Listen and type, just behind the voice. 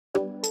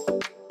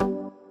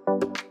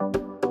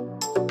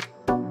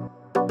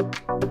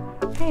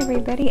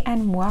everybody,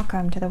 and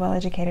welcome to the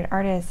Well-Educated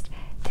Artist.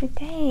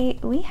 Today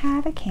we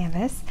have a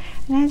canvas,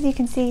 and as you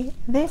can see,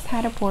 this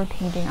had a pour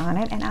painting on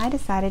it, and I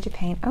decided to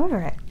paint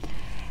over it.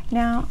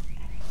 Now,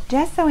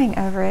 gessoing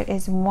over it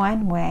is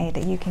one way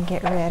that you can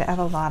get rid of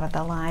a lot of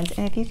the lines,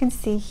 and if you can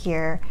see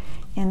here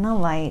in the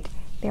light,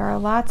 there are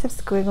lots of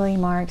squiggly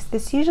marks.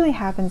 This usually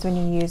happens when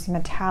you use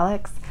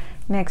metallics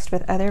mixed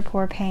with other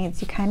pour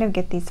paints. You kind of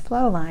get these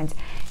flow lines,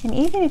 and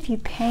even if you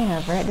paint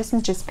over it, this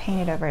is just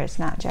painted over, it's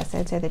not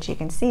gessoed so that you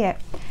can see it,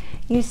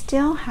 you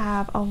still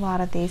have a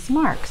lot of these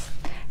marks.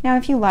 Now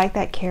if you like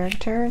that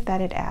character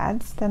that it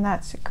adds, then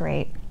that's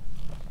great,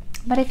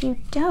 but if you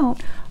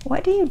don't,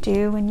 what do you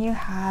do when you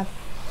have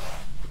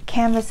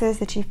canvases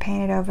that you've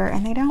painted over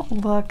and they don't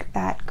look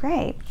that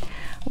great?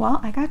 Well,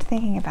 I got to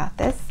thinking about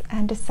this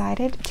and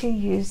decided to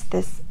use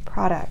this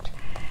product.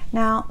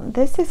 Now,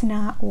 this is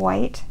not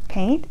white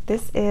paint.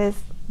 This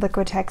is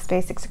Liquitex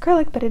Basics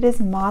Acrylic, but it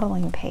is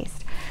modeling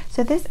paste.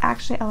 So this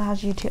actually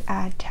allows you to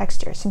add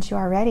texture. Since you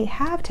already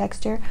have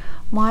texture,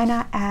 why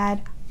not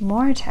add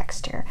more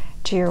texture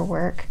to your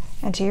work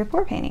and to your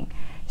pour painting?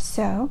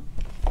 So,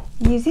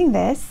 using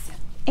this,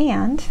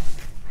 and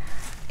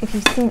if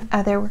you've seen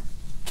other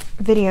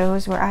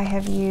videos where I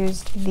have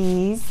used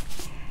these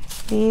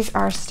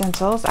are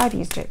stencils. I've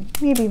used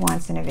it maybe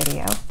once in a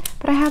video,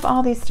 but I have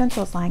all these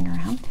stencils lying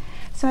around.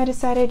 So I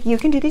decided you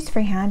can do these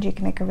freehand. You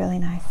can make a really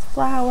nice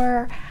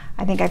flower.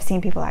 I think I've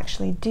seen people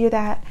actually do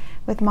that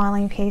with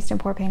modeling paste and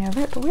pour paint over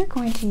it, but we're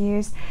going to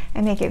use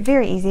and make it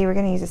very easy. We're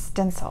going to use a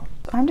stencil.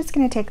 So I'm just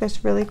going to take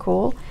this really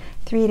cool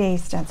 3-day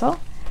stencil,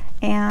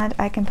 and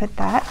I can put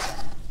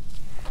that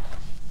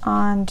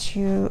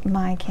onto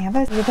my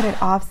canvas. You put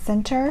it off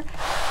center.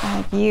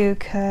 You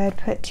could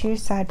put two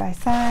side by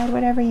side,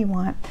 whatever you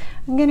want.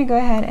 I'm going to go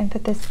ahead and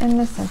put this in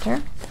the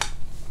center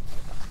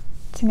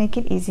to make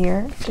it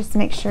easier. Just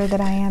make sure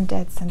that I am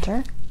dead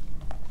center.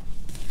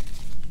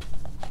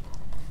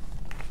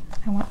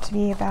 I want to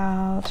be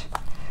about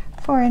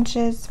 4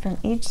 inches from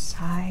each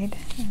side.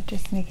 I'm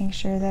just making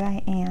sure that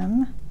I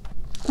am.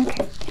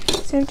 Okay,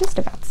 so just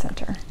about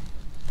center.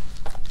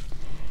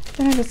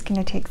 Then I'm just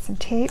going to take some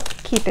tape,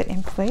 keep it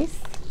in place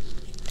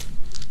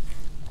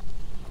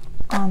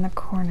on the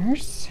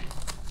corners.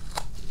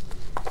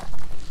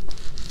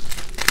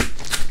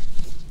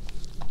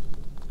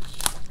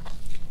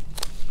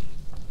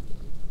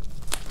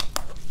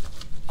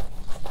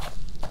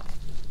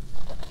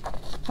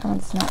 That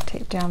one's not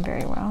taped down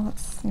very well.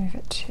 Let's move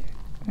it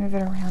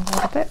around a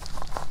little bit.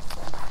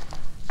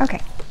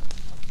 Okay,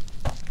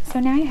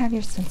 so now you have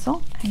your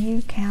stencil, and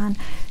you can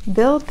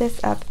build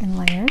this up in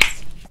layers.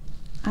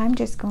 I'm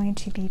just going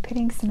to be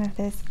putting some of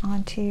this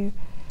onto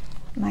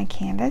my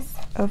canvas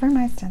over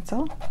my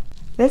stencil.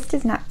 This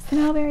does not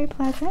smell very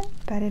pleasant,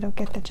 but it'll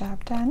get the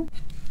job done.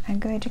 I'm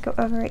going to go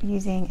over it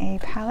using a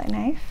palette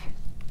knife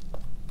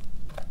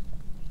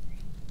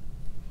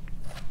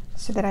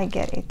so that I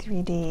get a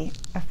 3D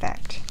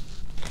effect.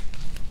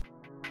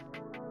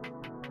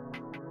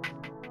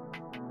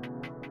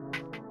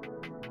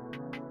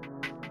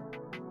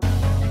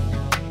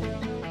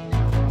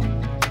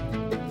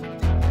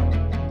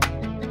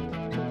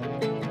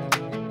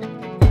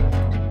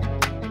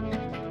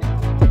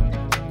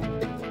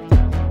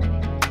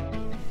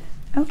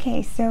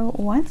 Okay, so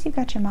once you've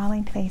got your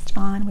modeling paste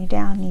on, we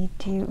now need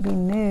to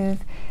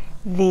remove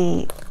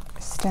the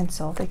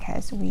stencil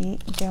because we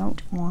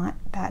don't want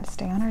that to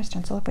stay on our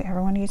stencil if we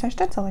ever want to use our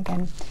stencil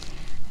again,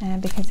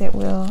 because it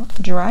will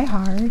dry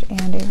hard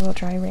and it will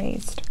dry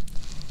raised.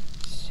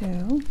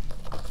 So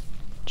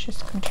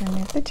just going to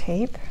remove the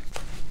tape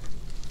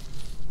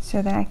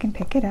so that I can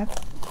pick it up.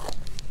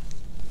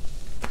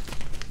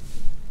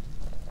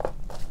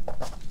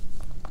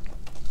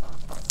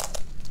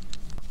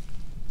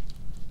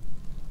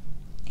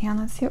 And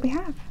let's see what we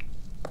have.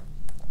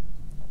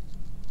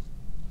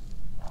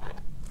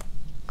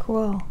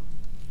 Cool.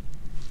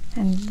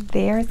 And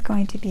there's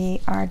going to be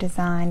our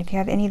design. If you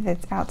have any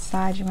that's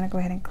outside, you want to go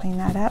ahead and clean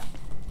that up.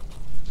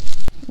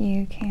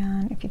 You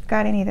can, if you've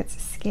got any that's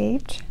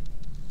escaped,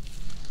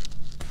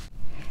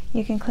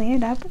 you can clean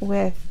it up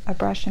with a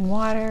brush and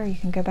water. You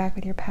can go back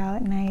with your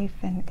palette knife,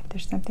 and if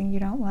there's something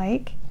you don't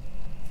like,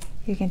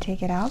 you can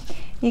take it out.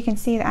 You can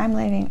see that I'm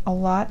leaving a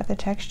lot of the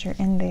texture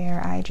in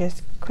there. I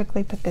just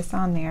quickly put this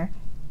on there,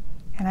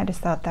 and I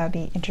just thought that would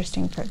be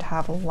interesting for it to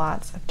have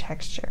lots of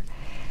texture.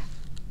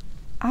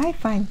 I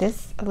find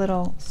this a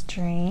little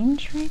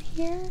strange right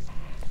here,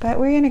 but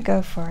we're going to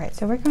go for it.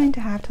 So we're going to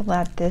have to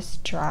let this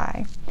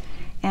dry,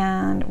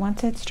 and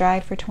once it's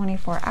dried for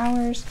 24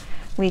 hours,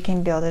 we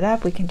can build it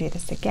up. We can do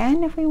this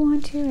again if we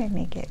want to and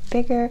make it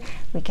bigger.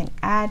 We can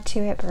add to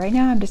it, but right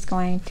now I'm just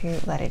going to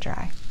let it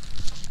dry.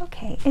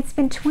 Okay, it's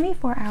been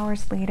 24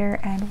 hours later,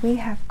 and we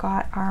have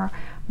got our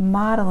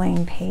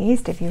modeling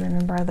paste. If you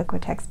remember our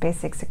Liquitex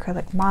Basics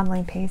Acrylic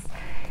modeling paste,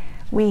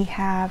 we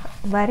have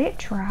let it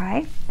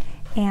dry,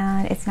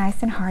 and it's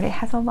nice and hard. It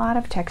has a lot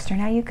of texture.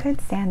 Now you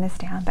could sand this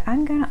down, but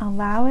I'm going to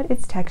allow it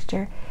its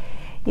texture.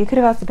 You could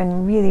have also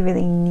been really,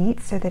 really neat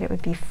so that it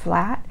would be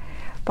flat,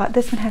 but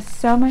this one has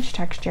so much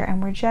texture,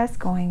 and we're just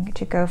going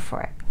to go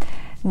for it.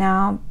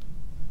 Now,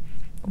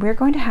 we're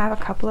going to have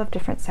a couple of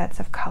different sets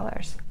of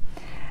colors.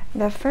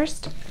 The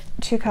first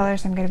two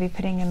colors I'm going to be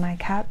putting in my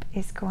cup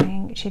is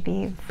going to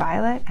be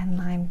violet and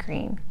lime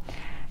green.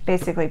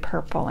 Basically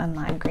purple and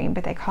lime green,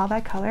 but they call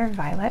that color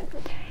violet.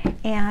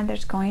 And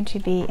there's going to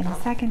be in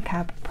the second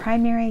cup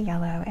primary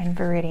yellow and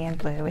viridian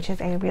blue, which is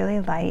a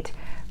really light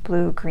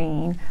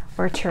blue-green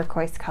or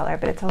turquoise color,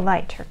 but it's a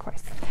light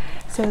turquoise.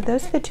 So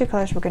those are the two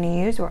colors we're going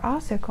to use. We're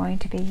also going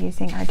to be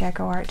using our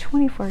DecoArt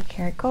 24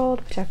 karat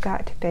gold, which I've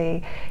got to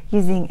be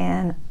using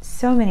in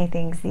so many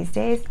things these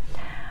days.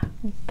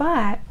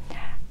 But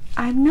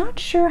I'm not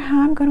sure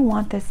how I'm going to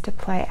want this to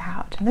play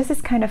out. And this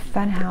is kind of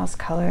funhouse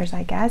colors,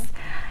 I guess.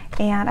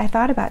 And I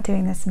thought about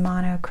doing this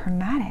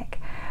monochromatic,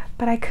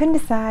 but I couldn't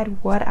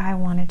decide what I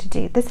wanted to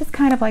do. This is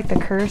kind of like the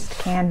cursed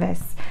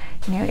canvas.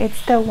 You know,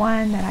 it's the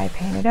one that I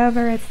painted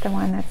over. It's the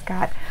one that's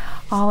got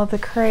all of the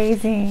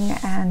crazing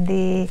and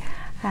the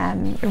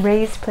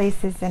raised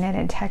places in it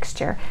and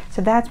texture.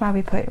 So that's why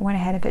we went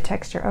ahead and put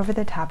texture over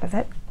the top of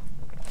it.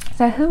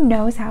 So who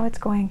knows how it's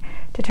going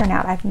to turn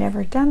out. I've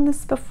never done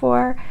this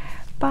before,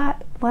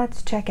 but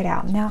let's check it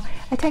out. Now,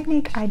 a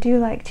technique I do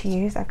like to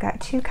use, I've got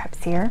 2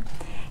 cups here,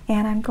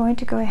 and I'm going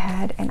to go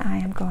ahead and I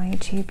am going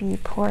to be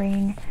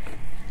pouring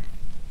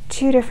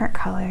 2 different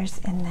colors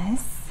in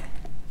this.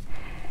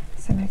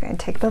 So I'm going to go ahead and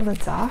take the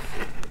lids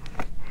off.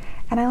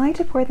 And I like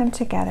to pour them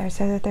together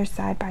so that they're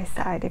side by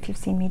side. If you've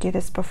seen me do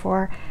this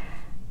before,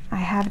 I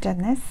have done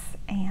this,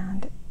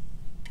 and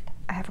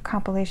I have a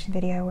compilation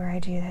video where I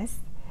do this,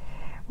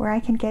 where I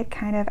can get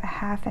kind of a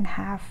half and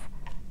half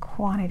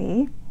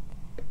quantity,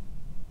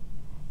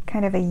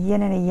 kind of a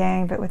yin and a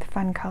yang, but with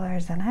fun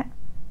colors in it.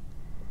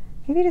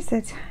 Maybe just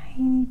a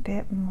tiny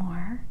bit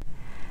more.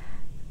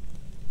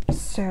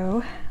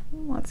 So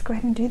let's go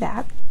ahead and do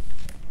that.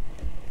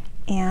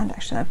 And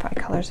actually I'll put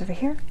my colors over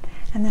here.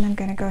 And then I'm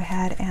going to go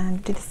ahead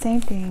and do the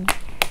same thing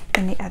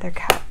in the other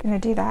cup. I'm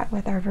going to do that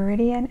with our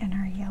viridian and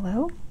our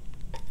yellow.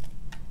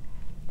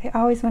 They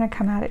always want to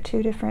come out at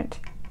 2 different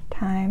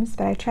times,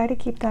 but I try to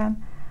keep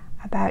them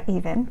about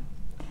even.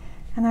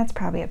 And that's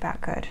probably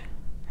about good.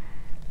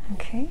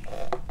 Okay.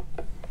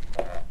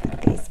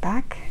 Put these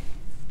back.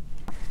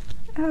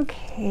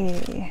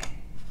 Okay.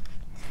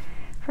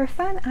 For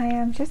fun, I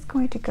am just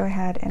going to go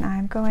ahead and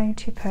I'm going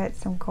to put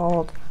some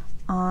gold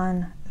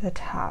on the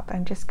top.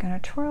 I'm just going to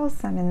twirl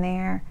some in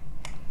there,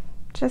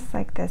 just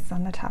like this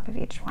on the top of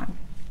each one.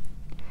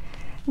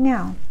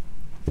 Now,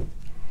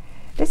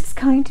 this is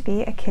going to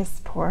be a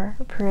kiss pour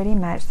pretty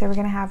much. So we're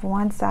going to have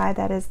one side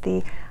that is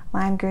the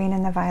lime green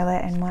and the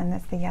violet, and one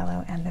that's the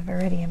yellow and the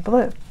viridian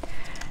blue.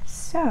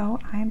 So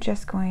I'm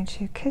just going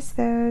to kiss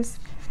those,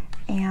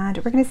 and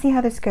we're going to see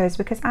how this goes,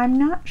 because I'm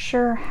not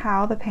sure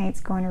how the paint's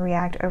going to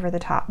react over the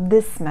top.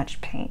 This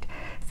much paint.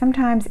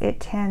 Sometimes it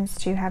tends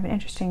to have an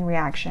interesting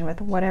reaction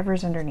with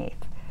whatever's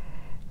underneath.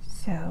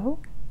 So,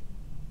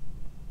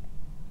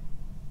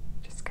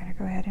 just going to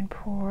go ahead and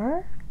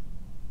pour.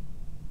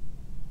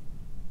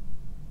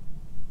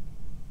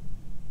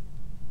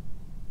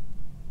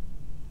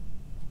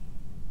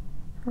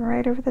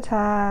 Right over the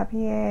top.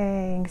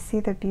 Yay! You can see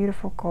the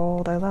beautiful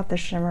gold. I love the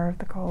shimmer of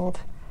the gold.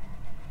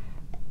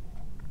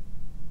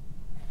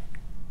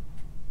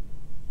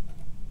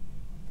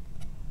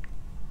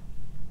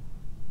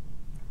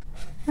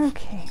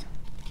 Okay,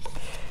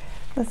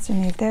 let's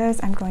remove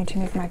those. I'm going to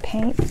move my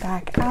paint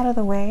back out of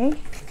the way.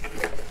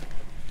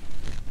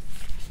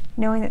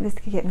 Knowing that this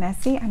could get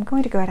messy, I'm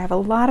going to go ahead and have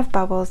a lot of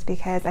bubbles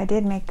because I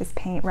did make this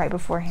paint right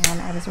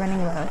beforehand. I was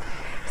running low.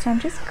 So I'm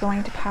just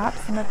going to pop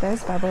some of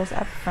those bubbles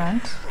up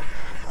front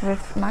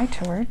with my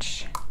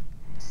torch.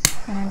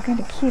 And I'm going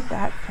to keep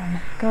that from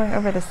going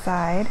over the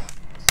side.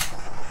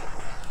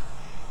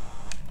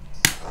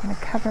 I'm going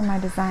to cover my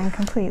design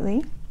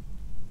completely.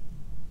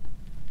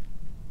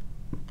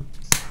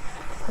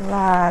 A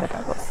lot of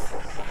bubbles.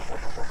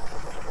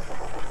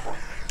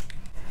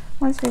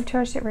 Once we've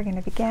torched it, we're going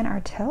to begin our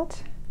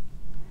tilt.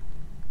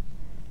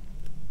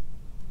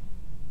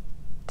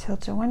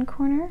 Tilt to one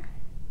corner.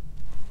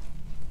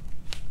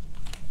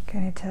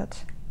 Going to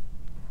tilt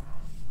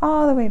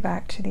all the way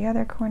back to the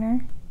other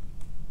corner.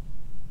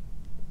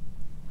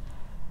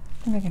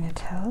 And we're going to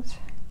tilt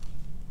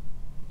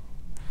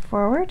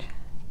forward.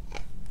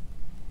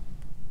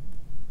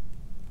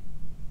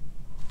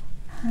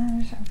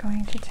 And I'm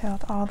going to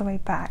tilt all the way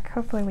back.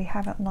 Hopefully we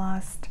haven't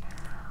lost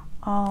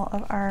all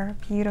of our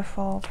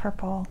beautiful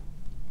purple.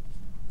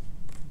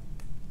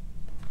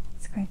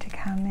 It's going to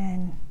come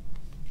in.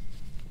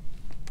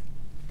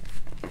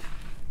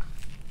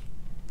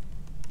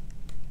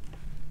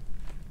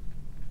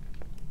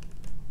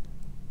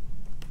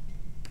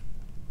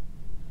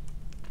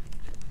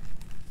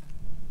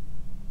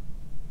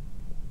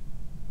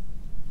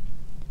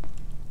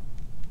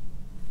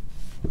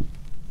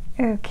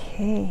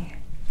 Okay.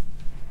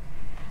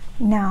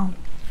 Now,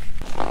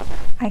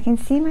 I can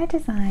see my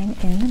design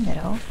in the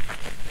middle.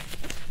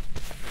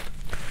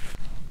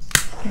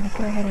 I'm going to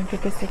go ahead and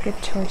give this a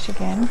good torch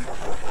again.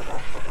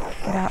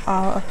 Get out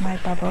all of my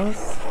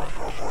bubbles.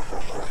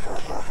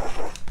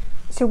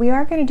 So So we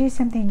are going to do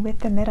something with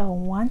the middle.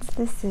 Once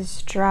this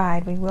is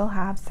dried, we will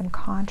have some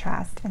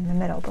contrast in the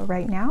middle, but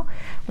right now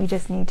we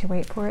just need to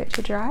wait for it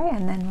to dry,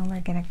 and then when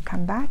we're going to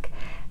come back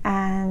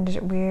and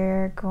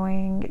we're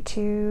going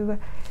to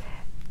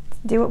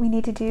do what we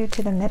need to do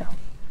to the middle.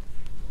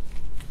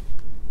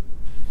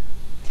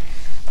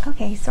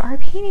 Okay, so our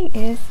painting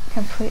is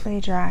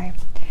completely dry.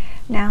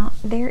 Now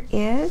there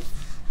is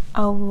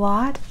a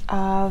lot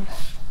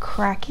of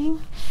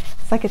cracking.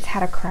 It's like it's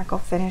had a crackle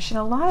finish, and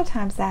a lot of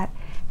times that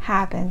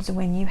happens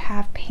when you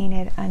have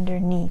painted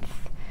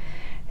underneath.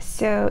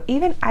 So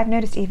even I've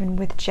noticed, even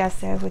with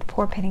gesso, with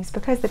pour paintings,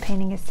 because the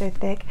painting is so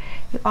thick,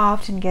 you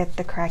often get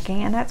the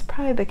cracking, and that's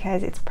probably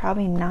because it's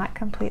probably not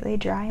completely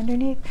dry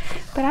underneath.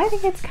 But I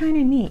think it's kind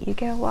of neat. You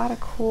get a lot of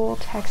cool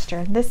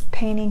texture. This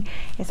painting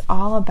is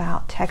all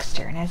about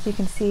texture, and as you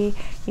can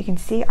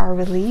see our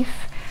relief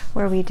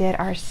where we did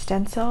our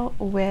stencil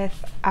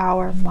with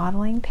our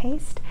modeling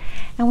paste,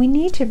 and we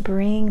need to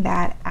bring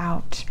that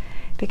out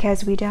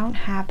because we don't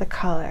have the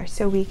color.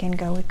 So we can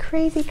go with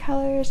crazy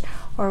colors,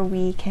 or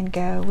we can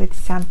go with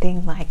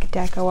something like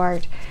Deco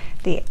Art,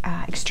 the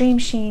Extreme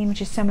Sheen,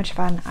 which is so much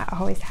fun. I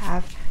always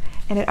have,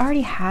 and it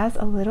already has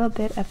a little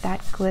bit of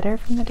that glitter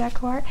from the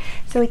Deco Art,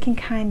 so we can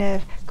kind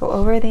of go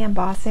over the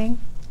embossing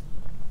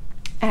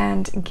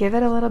and give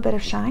it a little bit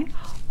of shine,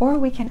 or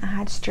we can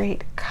add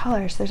straight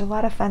colors. There's a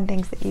lot of fun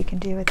things that you can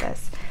do with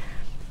this.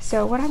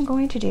 So what I'm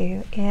going to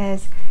do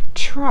is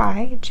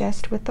try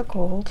just with the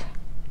gold.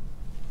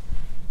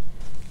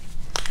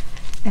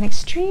 An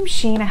Extreme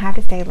Sheen, I have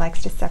to say,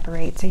 likes to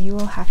separate, so you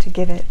will have to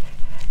give it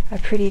a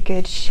pretty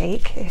good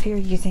shake if you're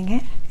using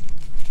it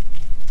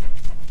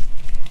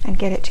and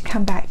get it to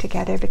come back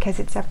together, because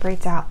it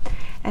separates out,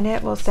 and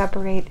it will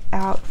separate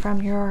out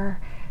from your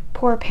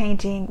pour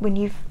painting. When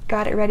you've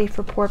got it ready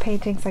for pour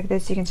paintings like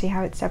this, you can see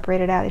how it's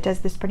separated out. It does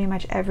this pretty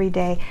much every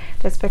day.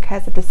 That's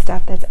because of the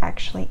stuff that's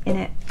actually in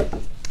it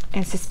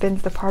and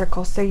suspends the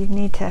particles, so you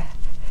need to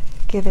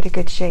give it a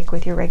good shake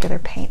with your regular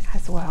paint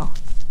as well.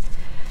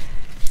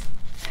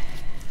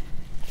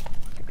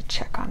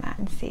 Check on that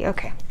and see.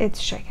 Okay, it's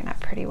shaken up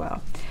pretty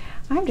well.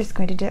 I'm just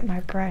going to dip my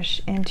brush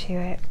into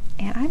it,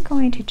 and I'm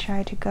going to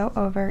try to go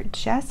over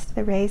just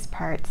the raised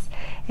parts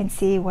and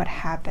see what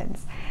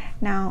happens.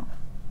 Now,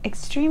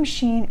 Extreme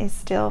Sheen is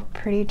still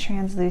pretty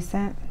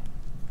translucent,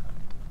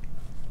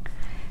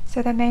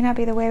 so that may not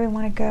be the way we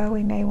want to go.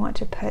 We may want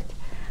to put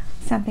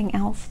something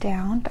else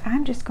down, but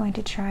I'm just going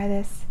to try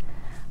this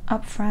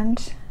up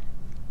front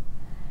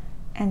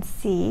and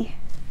see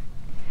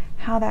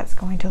how that's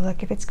going to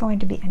look, if it's going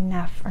to be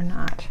enough or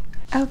not.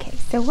 Okay,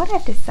 so what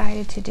I've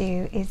decided to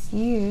do is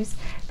use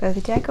both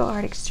the Deco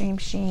Art Extreme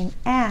Sheen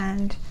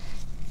and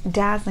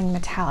Dazzling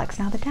Metallics.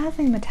 Now the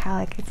Dazzling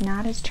Metallic is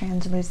not as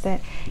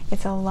translucent,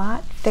 it's a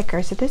lot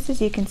thicker. So this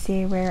is, you can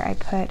see where I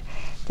put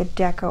the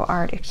Deco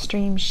Art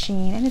Extreme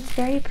Sheen, and it's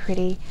very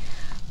pretty,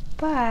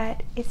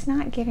 but it's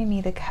not giving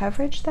me the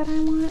coverage that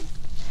I want.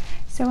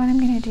 So what I'm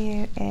going to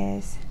do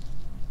is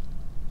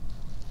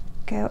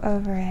go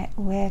over it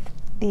with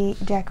the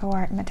Deco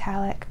Art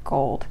Metallic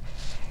Gold,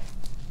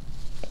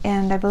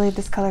 and I believe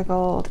this color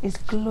gold is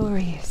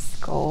Glorious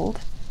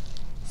Gold,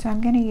 so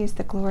I'm going to use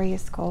the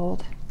Glorious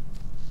Gold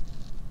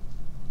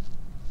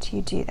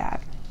to do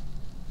that.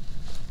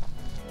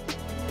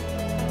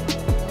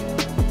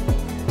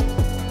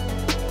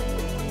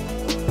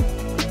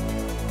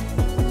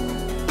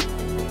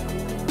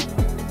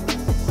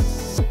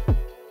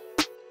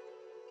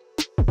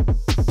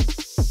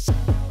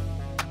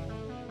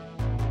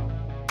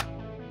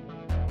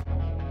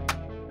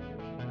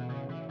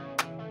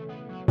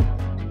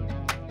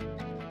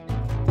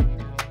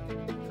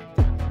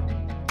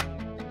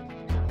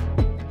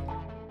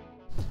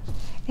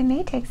 It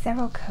may take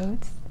several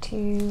coats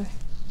to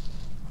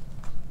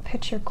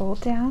put your gold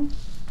down,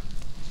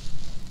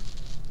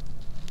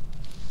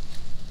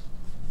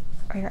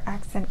 or your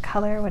accent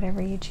color,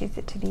 whatever you choose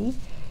it to be.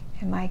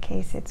 In my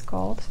case, it's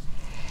gold.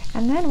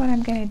 And then what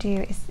I'm going to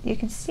do is, you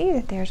can see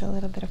that there's a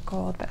little bit of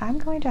gold, but I'm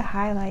going to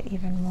highlight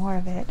even more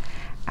of it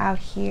out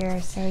here,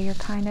 so you're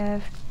kind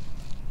of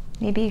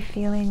maybe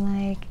feeling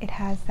like it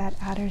has that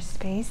outer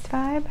space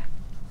vibe.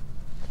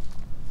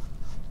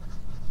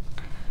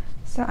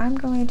 So I'm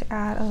going to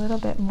add a little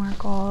bit more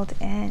gold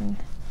in.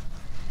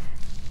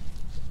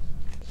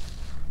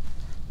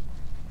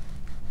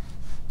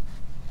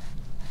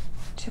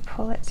 To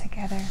pull it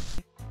together.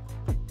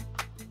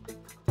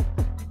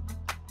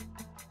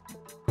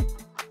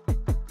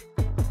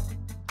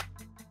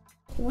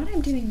 What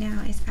I'm doing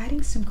now is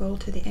adding some gold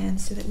to the end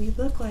so that we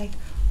look like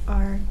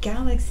our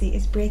galaxy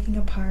is breaking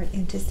apart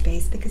into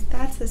space, because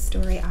that's the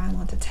story I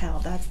want to tell.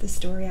 That's the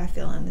story I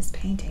feel in this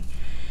painting.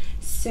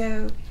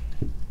 So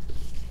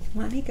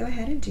let me go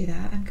ahead and do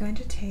that. I'm going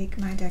to take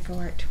my Deco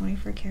Art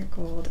 24 karat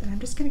gold, and I'm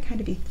just going to kind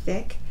of be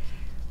thick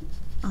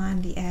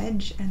on the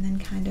edge and then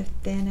kind of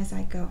thin as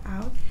I go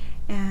out,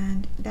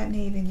 and that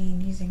may even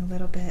mean using a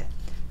little bit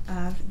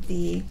of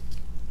the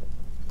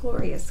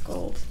Glorious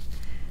Gold.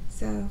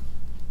 So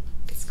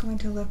it's going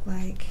to look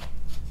like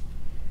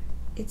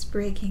it's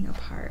breaking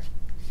apart.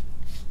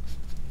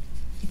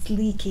 it's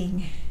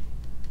leaking.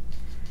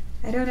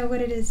 I don't know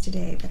what it is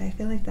today, but I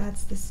feel like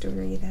that's the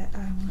story that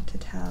I want to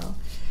tell,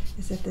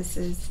 is that this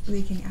is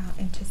leaking out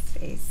into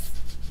space.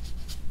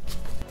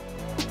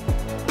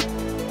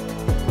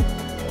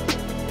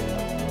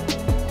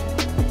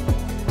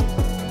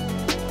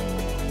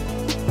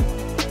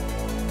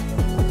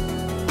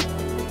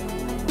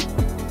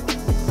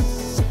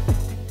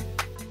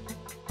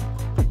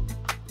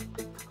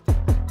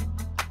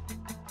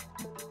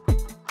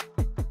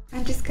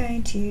 I'm just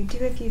going to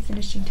do a few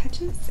finishing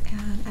touches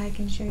and I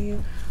can show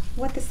you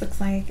what this looks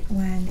like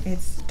when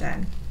it's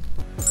done.